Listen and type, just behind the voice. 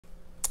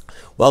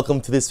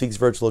Welcome to this week's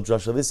Virtual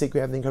Drasha. This week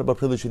we have the incredible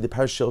privilege with the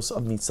parashos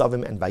of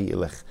Nitzavim and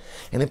Vayilech.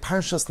 And in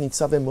Parashas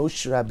Nitzavim,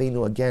 Moshe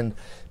Rabbeinu again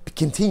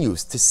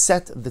continues to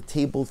set the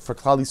table for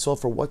Klal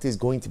Yisrael for what is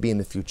going to be in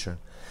the future.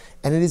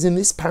 And it is in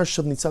this parashah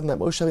of Nitzavim that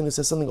Moshe Rabbeinu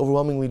says something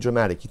overwhelmingly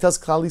dramatic. He tells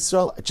Klal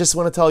Yisrael, I just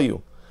want to tell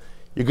you,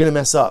 you're going to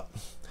mess up.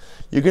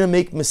 You're going to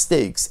make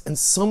mistakes. And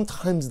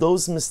sometimes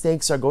those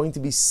mistakes are going to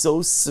be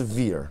so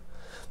severe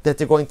that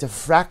they're going to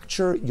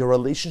fracture your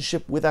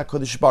relationship with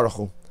HaKadosh Baruch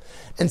Hu.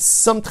 And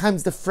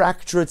sometimes the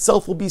fracture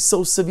itself will be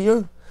so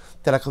severe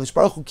that HaKadosh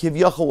Baruch Hu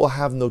Kiviyachol will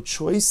have no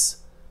choice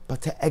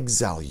but to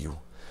exile you,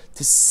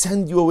 to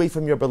send you away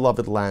from your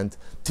beloved land,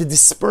 to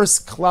disperse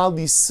Klal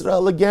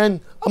Yisrael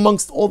again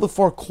amongst all the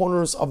four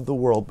corners of the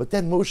world. But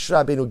then Moshe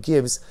Rabbeinu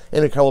gives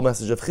an incredible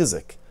message of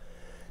chizuk.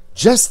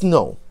 Just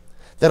know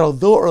that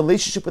although a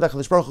relationship with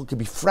HaKadosh Baruch Hu can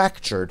be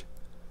fractured,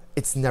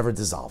 it's never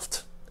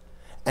dissolved.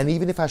 And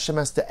even if Hashem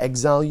has to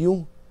exile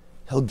you,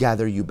 He'll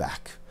gather you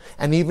back.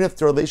 And even if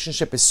the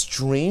relationship is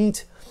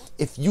strained,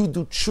 if you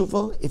do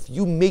tshuva, if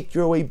you make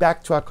your way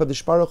back to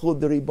HaKadosh Baruch Hu,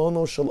 the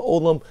Ribono Shel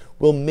Olam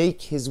will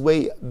make His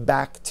way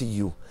back to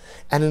you.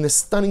 And in a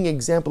stunning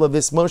example of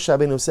this, Moshe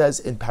Rabbeinu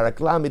says in Parak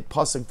Lamed,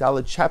 Pasuk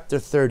Dalet, chapter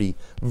 30,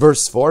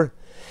 verse 4,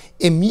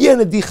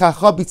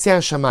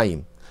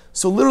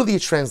 so literally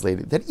it's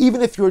translated that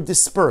even if you're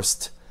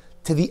dispersed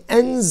to the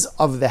ends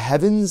of the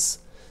heavens,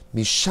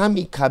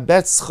 Mishami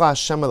kabetzcha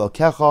Hashem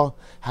Elokecha,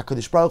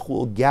 HaKadosh Baruch Hu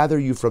will gather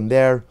you from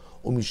there,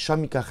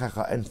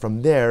 and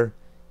from there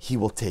He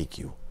will take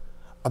you.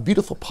 A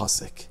beautiful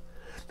pasuk.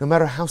 No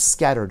matter how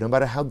scattered, no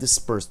matter how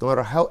dispersed, no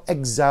matter how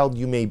exiled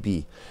you may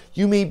be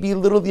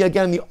literally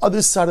again on the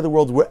other side of the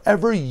world,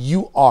 wherever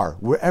you are,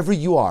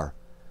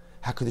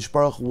 HaKadosh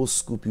Baruch Hu will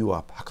scoop you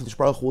up. HaKadosh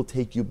Baruch Hu will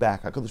take you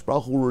back. HaKadosh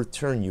Baruch Hu will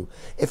return you.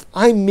 If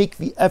I make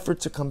the effort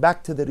to come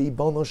back to the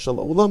Ribono Shel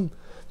Olam,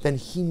 then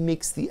He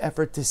makes the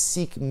effort to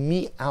seek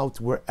me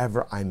out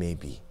wherever I may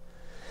be.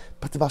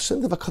 But the Baal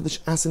Shem Tov HaKadosh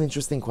asks an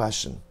interesting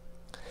question.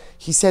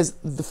 He says,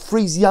 the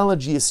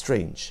phraseology is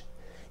strange.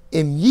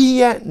 Im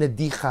yiyeh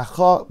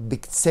nedichacha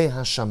b'ktzei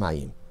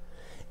hashamayim.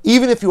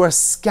 Even if you are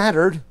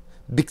scattered,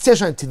 b'ktzei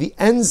hashamayim, to the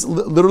ends,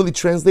 literally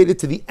translated,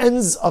 to the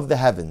ends of the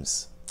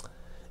heavens.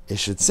 It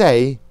should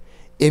say,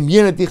 Im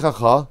yiyeh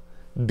nedichacha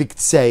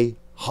b'ktzei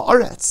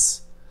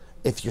haaretz.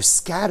 If you're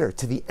scattered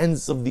to the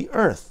ends of the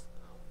earth.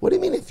 What do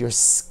you mean if you're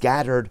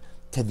scattered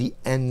to the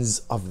ends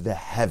of the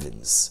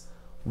heavens?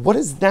 What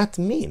does that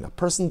mean? A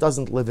person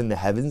doesn't live in the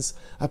heavens.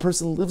 A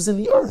person lives in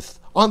the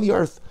earth, on the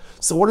earth.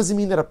 So what does it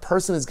mean that a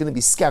person is going to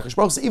be scattered?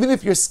 So even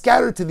if you're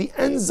scattered to the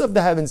ends of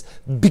the heavens,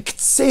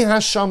 biktsei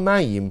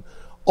hashamayim,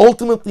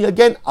 ultimately,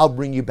 again, I'll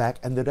bring you back.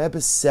 And the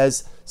Rebbe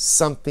says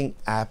something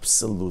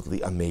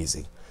absolutely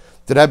amazing.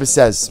 The Rebbe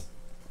says,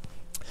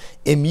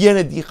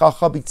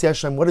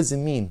 what does it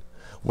mean?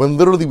 When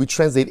literally we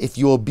translate, if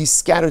you will be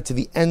scattered to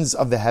the ends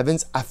of the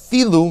heavens,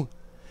 afilu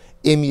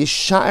im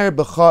yisha'er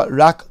b'cha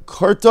rak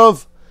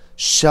kortov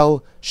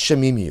shel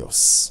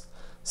shemimios.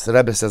 So the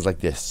Rebbe says like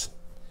this: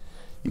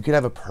 you could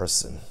have a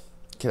person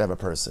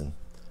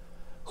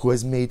who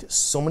has made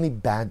so many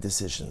bad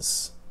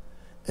decisions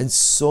and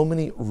so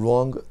many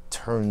wrong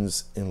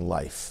turns in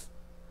life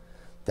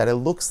that it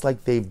looks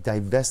like they've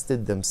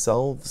divested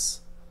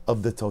themselves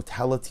of the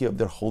totality of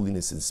their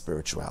holiness and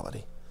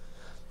spirituality.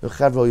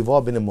 We've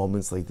all been in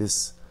moments like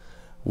this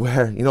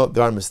where,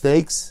 there are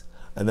mistakes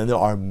and then there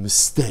are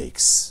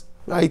mistakes,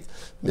 right?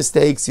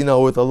 Mistakes, with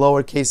a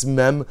lowercase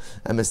mem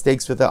and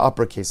mistakes with the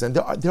uppercase. And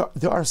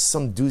there are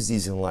some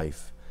doozies in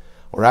life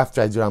where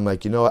after I do it, I'm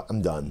like, what?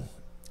 I'm done.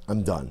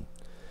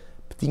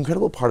 But the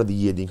incredible part of the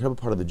Yid, the incredible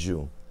part of the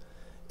Jew,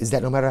 is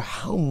that no matter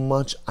how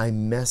much I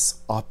mess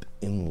up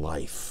in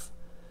life,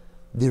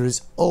 there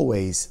is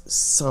always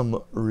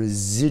some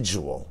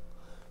residual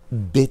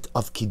bit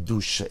of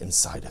Kedusha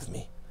inside of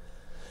me.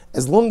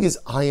 As long as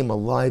I am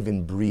alive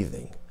and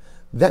breathing,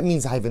 that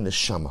means I have a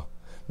neshama.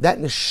 That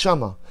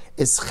neshama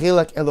is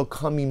chelak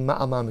elokami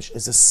ma'amamish,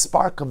 is a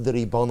spark of the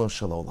Ribono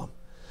Shel Olam.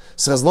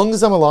 So as long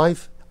as I'm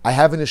alive, I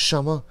have a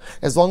neshama.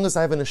 As long as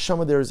I have a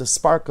neshama, there is a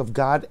spark of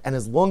God. And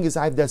as long as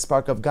I have that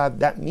spark of God,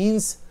 that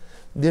means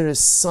there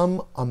is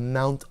some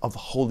amount of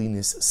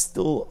holiness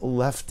still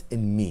left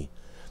in me,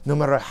 no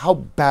matter how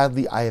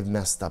badly I have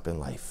messed up in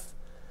life.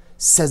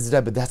 Says the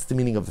Rebbe, that's the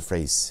meaning of the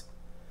phrase.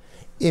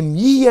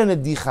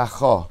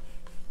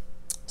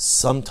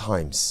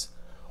 Sometimes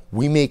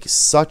we make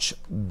such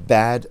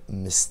bad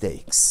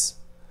mistakes,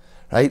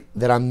 right,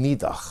 that I'm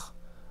nidach.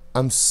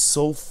 I'm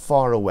so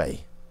far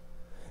away.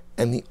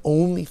 And the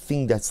only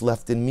thing that's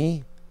left in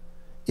me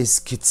is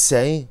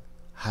kitzei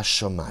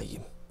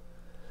hashamayim.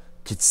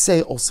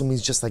 Kitzei also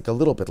means just like a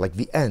little bit, like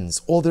the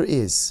ends. All there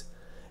is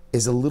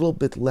a little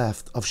bit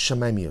left of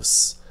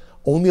shamaimius.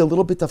 Only a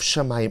little bit of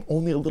shamayim,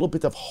 only a little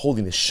bit of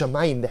holiness.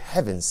 Shamayim, the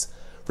heavens,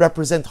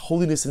 represent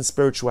holiness and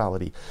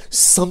spirituality.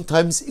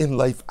 Sometimes in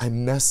life I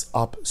mess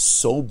up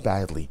so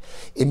badly.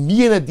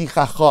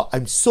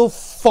 I'm so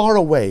far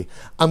away.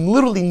 I'm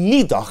literally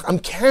nidach. I'm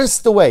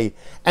cast away.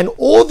 And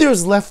all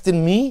there's left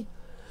in me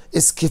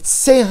is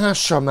kitzei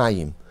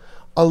hashamayim.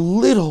 a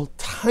little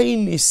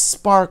tiny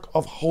spark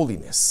of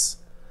holiness.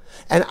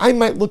 And I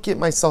might look at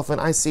myself and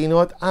I say, you know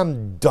what,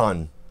 I'm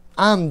done.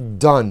 I'm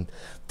done.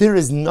 There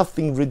is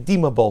nothing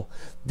redeemable.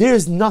 There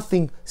is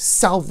nothing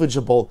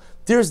salvageable.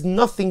 There's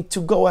nothing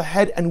to go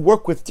ahead and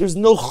work with. There's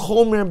no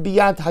chomer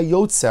biyad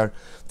hayotzer.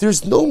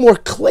 There's no more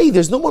clay.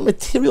 There's no more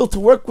material to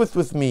work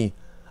with me.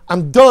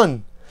 I'm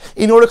done.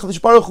 In order,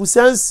 Kadosh Baruch Hu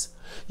says,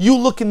 you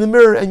look in the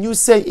mirror and you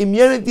say, Im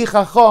yenedi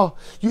chacha,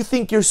 you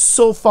think you're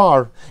so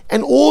far,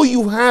 and all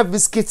you have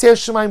is Ketzer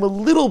Shemaim, a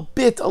little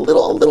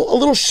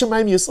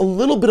Shemaimius, a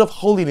little bit of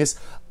holiness,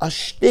 a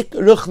shtik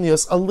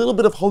ruchnius, a little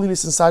bit of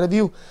holiness inside of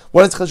you.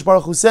 What does Kadosh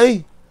Baruch Hu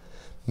say?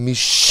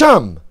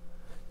 Misham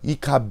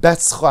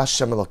yikabetzcha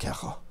Hashem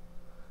Elokecha.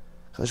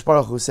 Kadosh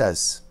Baruch Hu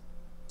says,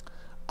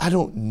 I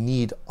don't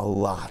need a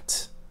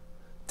lot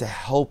to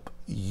help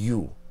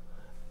you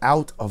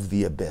out of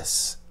the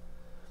abyss.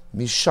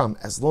 Misham,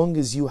 as long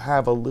as you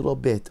have a little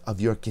bit of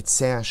your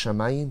Kitzei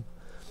Hashamayim,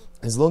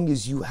 as long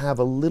as you have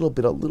a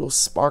little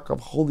spark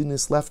of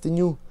holiness left in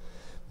you,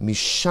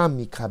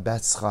 Misham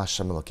yikabetzcha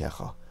Hashem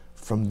Elokecha.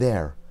 From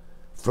there,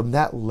 from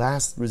that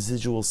last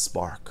residual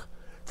spark,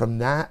 from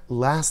that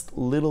last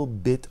little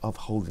bit of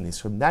holiness,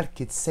 from that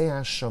Kitzei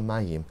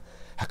Hashamayim,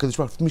 HaKadosh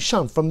Baruch Hu,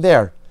 Misham, from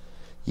there,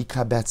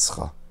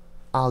 yikabetzcha,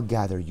 I'll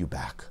gather you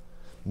back.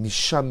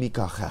 Misham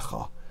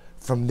yikachecha.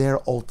 From there,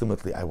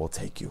 ultimately, I will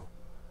take you.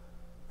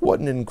 What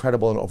an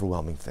incredible and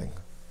overwhelming thing.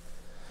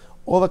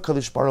 All that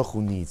Kadosh Baruch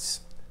Hu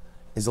needs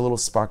is a little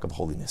spark of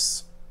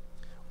holiness.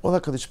 All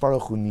that Kadosh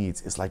Baruch Hu needs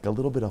is like a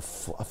little bit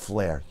of a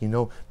flare. You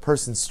know,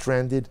 person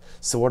stranded,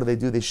 so what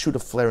do? They shoot a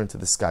flare into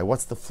the sky.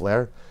 What's the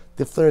flare?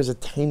 The flare is a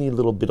tiny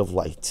little bit of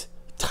light.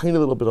 Tiny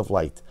little bit of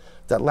light.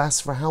 That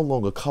lasts for how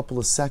long? A couple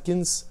of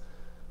seconds?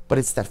 But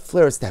it's that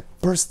flare, it's that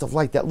burst of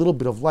light, that little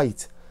bit of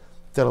light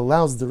that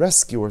allows the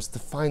rescuers to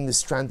find the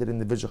stranded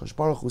individual. Kadosh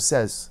Baruch Hu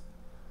says,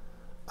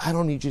 I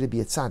don't need you to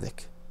be a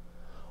tzaddik.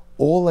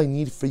 All I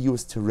need for you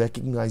is to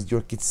recognize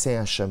your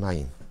Kitzei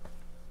Hashamayim.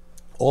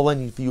 All I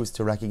need for you is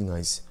to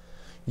recognize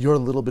your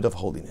little bit of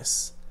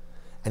holiness.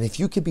 And if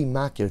you could be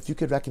makir, if you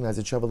could recognize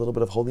that you have a little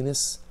bit of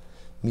holiness,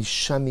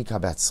 Misham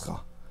yikabetzcha.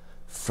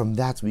 From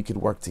that we could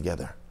work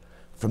together.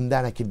 From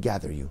that I could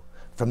gather you.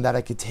 From that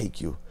I could take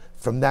you.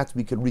 From that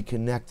we could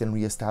reconnect and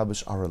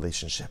reestablish our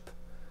relationship.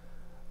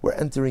 We're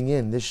entering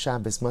in this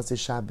Shabbos, Matzah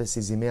Shabbos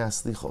is Yimei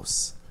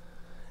HaSlichos.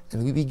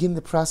 And we begin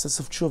the process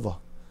of tshuva.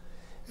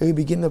 And we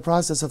begin the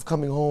process of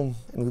coming home.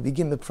 And we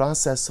begin the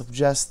process of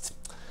just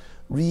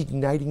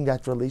reigniting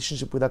that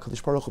relationship with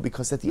HaKadosh Baruch Hu.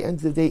 Because at the end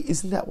of the day,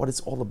 isn't that what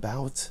it's all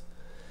about?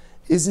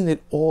 Isn't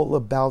it all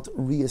about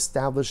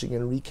reestablishing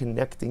and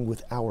reconnecting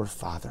with our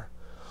Father,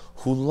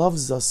 who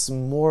loves us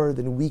more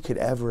than we could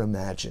ever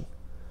imagine?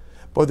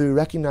 Whether we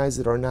recognize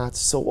it or not,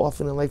 so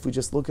often in life we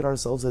just look at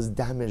ourselves as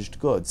damaged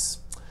goods.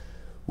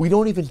 We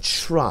don't even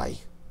try.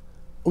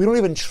 I don't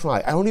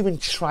even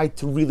try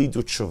to really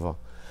do tshuva.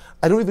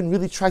 I don't even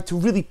really try to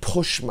really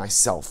push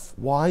myself.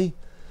 Why?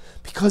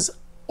 Because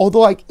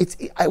although I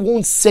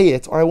won't say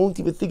it, or I won't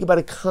even think about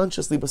it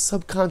consciously, but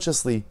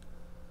subconsciously,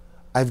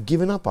 I've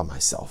given up on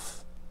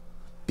myself.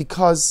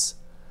 Because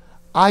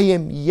I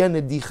am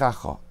yenedi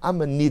chacha.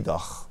 I'm a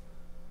nidach.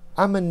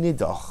 I'm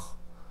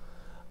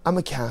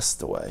a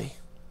castaway.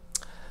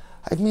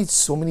 I've made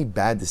so many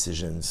bad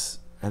decisions,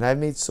 and I've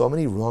made so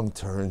many wrong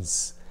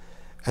turns.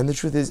 And the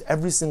truth is,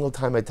 every single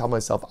time I tell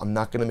myself I'm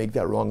not going to make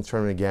that wrong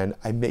turn again,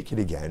 I make it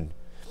again.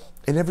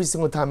 And every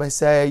single time I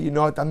say, you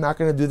know what, I'm not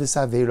going to do this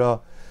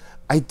Aveira,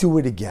 I do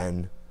it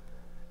again.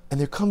 And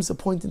there comes a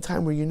point in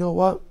time where, you know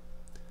what,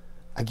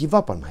 I give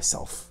up on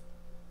myself.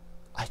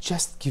 I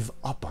just give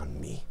up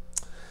on me.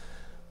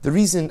 The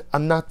reason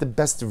I'm not the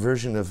best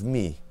version of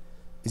me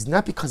is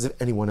not because of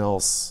anyone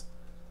else.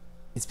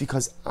 It's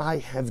because I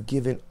have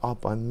given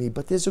up on me.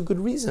 But there's a good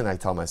reason, I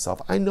tell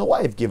myself. I know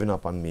I have given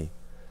up on me.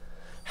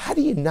 How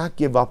do you not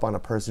give up on a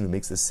person who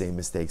makes the same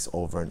mistakes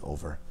over and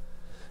over?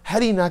 How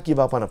do you not give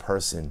up on a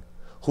person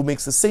who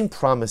makes the same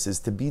promises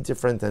to be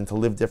different and to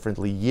live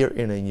differently year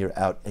in and year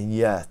out, and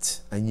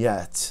yet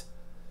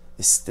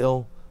is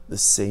still the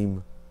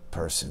same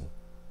person?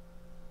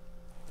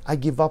 I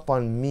give up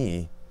on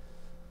me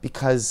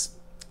because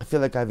I feel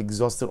like I've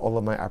exhausted all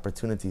of my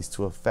opportunities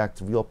to affect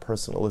real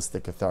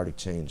personalistic cathartic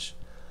change.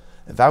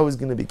 If I was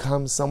going to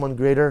become someone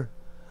greater,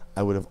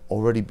 I would have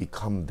already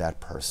become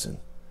that person.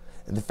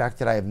 And the fact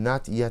that I have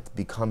not yet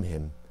become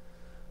him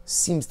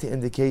seems to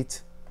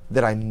indicate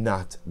that I'm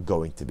not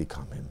going to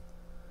become him.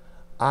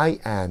 I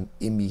am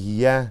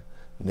imiyeh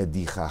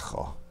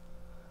nedichacho.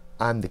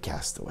 I'm the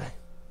castaway.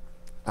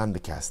 I'm the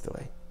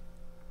castaway.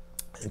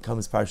 And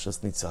comes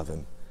Parshas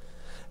Nitzavim.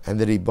 And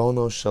the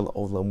Ribono Shel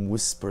Olam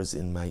whispers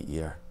in my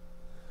ear,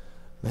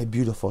 my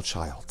beautiful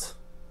child,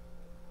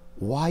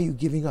 why are you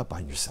giving up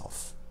on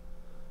yourself?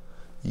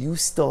 You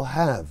still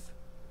have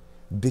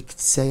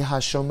Biktsei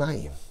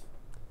HaShomayim.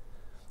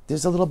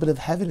 There's a little bit of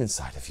heaven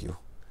inside of you.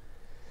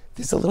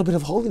 There's a little bit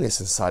of holiness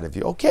inside of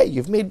you. Okay,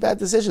 you've made bad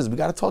decisions. We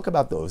got to talk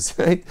about those,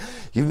 right?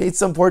 You've made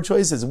some poor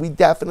choices. We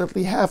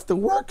definitely have to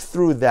work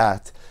through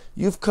that.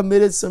 You've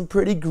committed some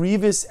pretty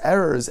grievous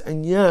errors,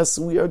 and yes,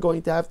 we are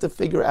going to have to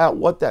figure out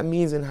what that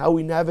means and how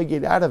we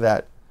navigate out of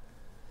that.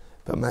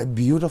 But my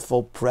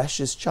beautiful,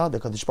 precious child, the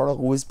Kadosh Baruch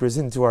Hu whispers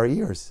into our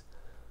ears,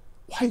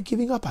 why are you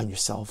giving up on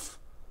yourself?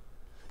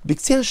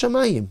 B'ktzei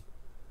hashamayim.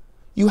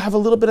 You have a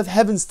little bit of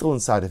heaven still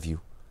inside of you.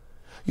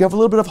 You have a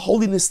little bit of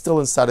holiness still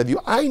inside of you.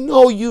 I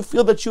know you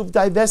feel that you've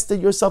divested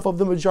yourself of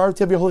the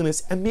majority of your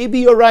holiness, and maybe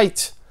you're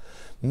right.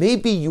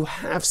 Maybe you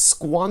have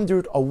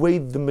squandered away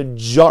the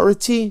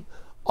majority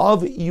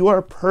of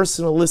your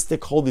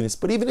personalistic holiness.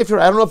 But even if you're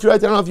right, I don't know if you're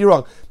right, I don't know if you're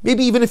wrong.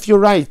 Maybe even if you're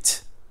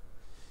right,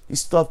 you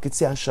still have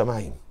B'ktzei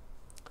hashamayim.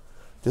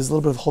 There's a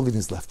little bit of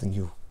holiness left in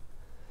you.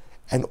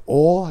 And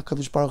all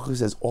HaKadosh Baruch Hu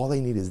says, all I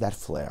need is that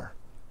flare.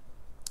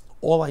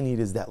 All I need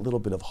is that little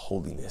bit of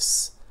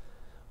holiness.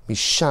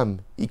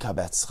 Misham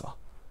ikabetzcha.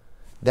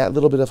 That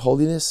little bit of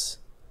holiness,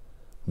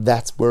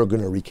 that's where we're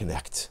going to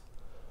reconnect.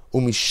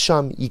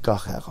 Umisham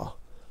ikachecha.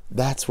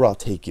 That's where I'll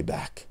take you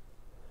back.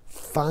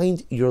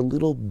 Find your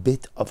little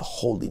bit of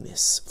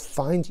holiness.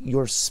 Find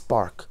your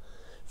spark.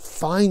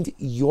 Find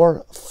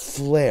your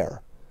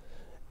flare.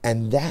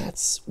 And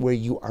that's where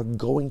you are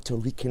going to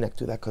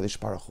reconnect with HaKadosh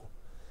Baruch Hu.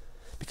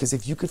 Because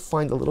if you could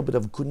find a little bit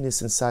of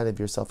goodness inside of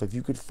yourself, if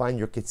you could find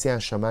your B'ktzei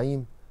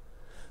hashamayim,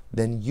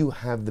 then you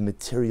have the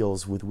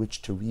materials with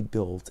which to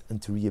rebuild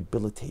and to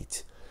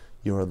rehabilitate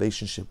your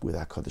relationship with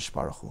HaKadosh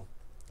Baruch Hu.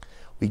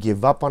 We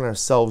give up on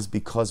ourselves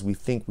because we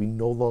think we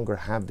no longer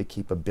have the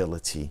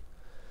capability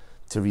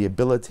to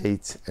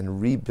rehabilitate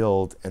and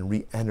rebuild and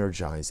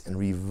re-energize and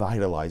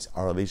revitalize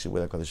our relationship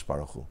with HaKadosh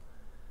Baruch Hu.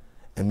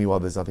 And meanwhile,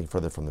 there's nothing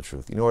further from the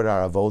truth. You know what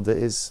our avoda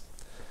is?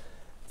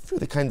 If you're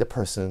the kind of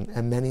person,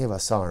 and many of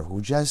us are,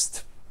 who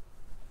just,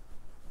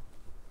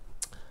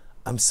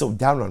 I'm so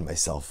down on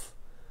myself.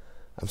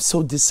 I'm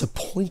so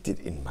disappointed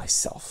in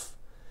myself.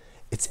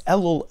 It's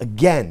Elul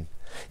again,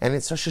 and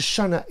it's Rosh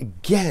Hashanah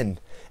again,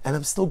 and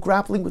I'm still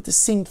grappling with the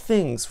same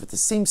things, with the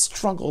same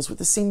struggles, with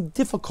the same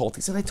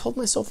difficulties. And I told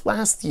myself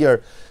last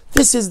year,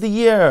 this is the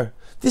year.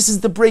 This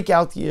is the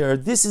breakout year.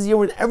 This is the year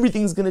when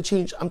everything's going to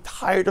change. I'm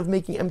tired of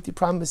making empty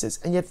promises.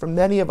 And yet for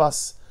many of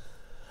us,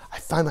 I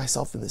find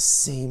myself in the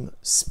same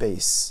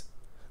space,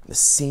 in the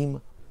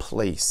same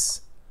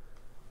place,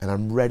 and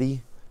I'm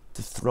ready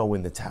to throw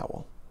in the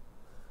towel.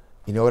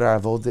 You know what our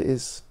avoda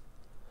is?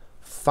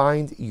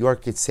 Find your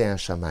B'ktzei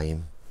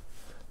hashamayim.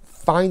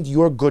 Find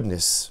your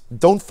goodness.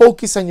 Don't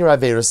focus on your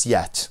averos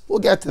yet. We'll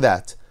get to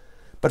that.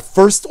 But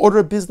first order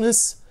of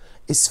business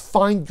is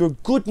find your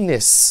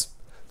goodness.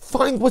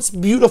 Find what's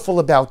beautiful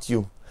about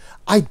you.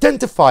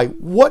 Identify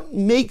what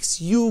makes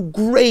you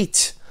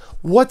great.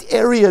 What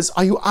areas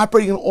are you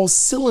operating on all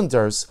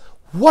cylinders?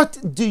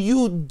 What do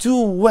you do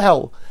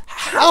well?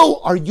 How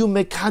are you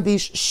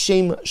mekadesh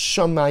shem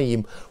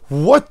shamayim?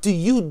 What do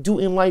you do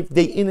in life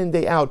day in and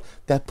day out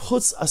that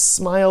puts a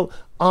smile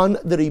on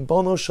the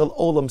Ribono Shel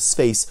Olam's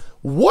face?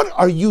 What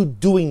are you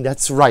doing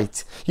that's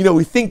right? You know,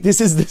 we think this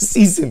is the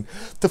season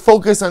to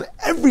focus on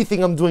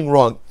everything I'm doing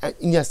wrong. And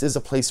yes, there's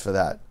a place for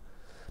that.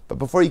 But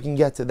before you can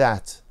get to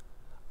that,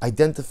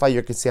 identify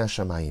your B'ktzei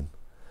hashamayim.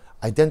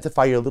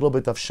 Identify your little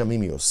bit of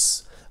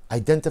shamimius.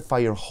 Identify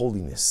your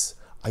holiness.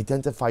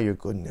 Identify your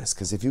goodness.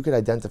 Because if you could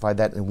identify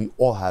that, and we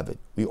all have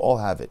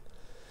it,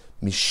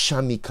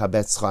 Mishami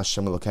kabetzcha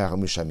Hashem Elokecha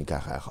mishami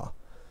kachecha.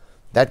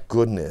 That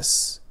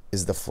goodness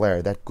is the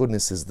flare. That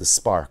goodness is the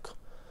spark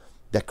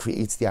that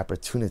creates the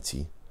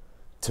opportunity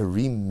to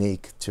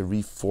remake, to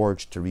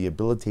reforge, to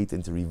rehabilitate,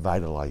 and to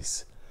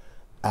revitalize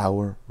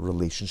our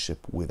relationship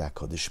with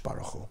HaKadosh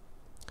Baruch Hu.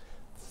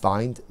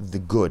 Find the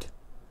good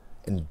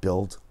and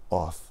build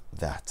off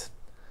that.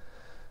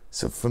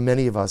 So for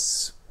many of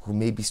us who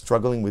may be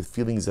struggling with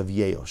feelings of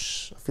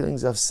yeosh,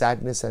 feelings of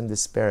sadness and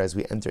despair as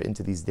we enter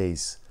into these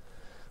days,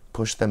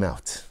 push them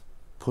out.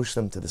 Push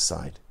them to the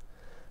side.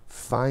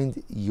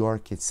 Find your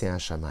B'ktzei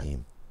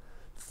hashamayim.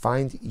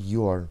 Find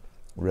your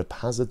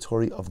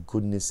repository of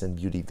goodness and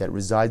beauty that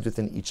resides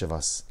within each of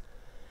us.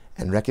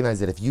 And recognize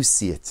that if you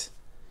see it,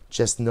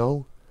 just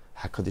know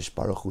HaKadosh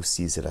Baruch Hu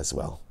sees it as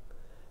well.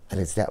 And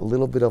it's that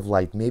little bit of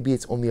light. Maybe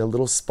it's only a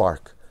little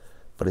spark,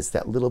 but it's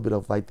that little bit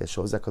of light that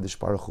shows HaKadosh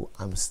Baruch Hu,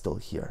 I'm still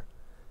here.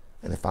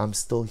 And if I'm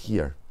still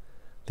here,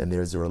 then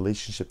there's a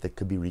relationship that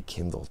could be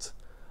rekindled,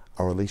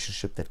 a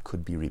relationship that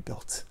could be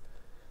rebuilt.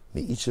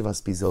 May each of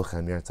us be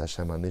Zolchan Meretz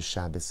Hashem on this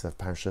Shabbos of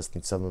Parshas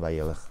Nitzavim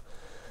Vayelech,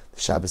 the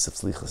Shabbos of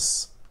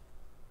Slichus,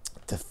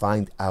 to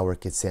find our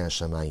B'ktzei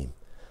hashamayim.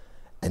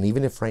 And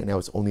even if right now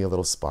it's only a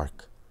little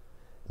spark,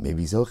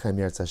 maybe Zolchan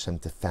Meretz Hashem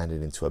to fan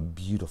it into a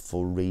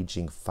beautiful,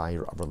 raging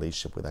fire of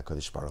relationship with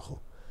HaKadosh Baruch Hu.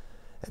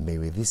 And may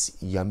this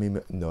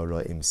Yamim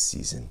Noraim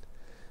season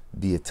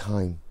be a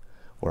time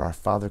where our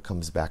Father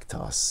comes back to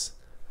us,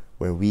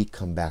 where we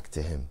come back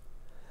to Him,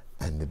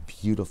 and the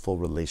beautiful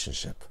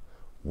relationship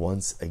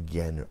once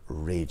again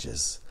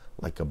rages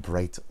like a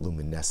bright,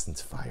 luminescent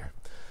fire.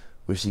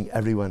 Wishing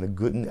everyone a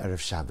good Erev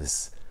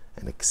Shabbos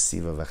and a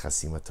Ksiva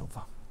v'chasima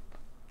tova.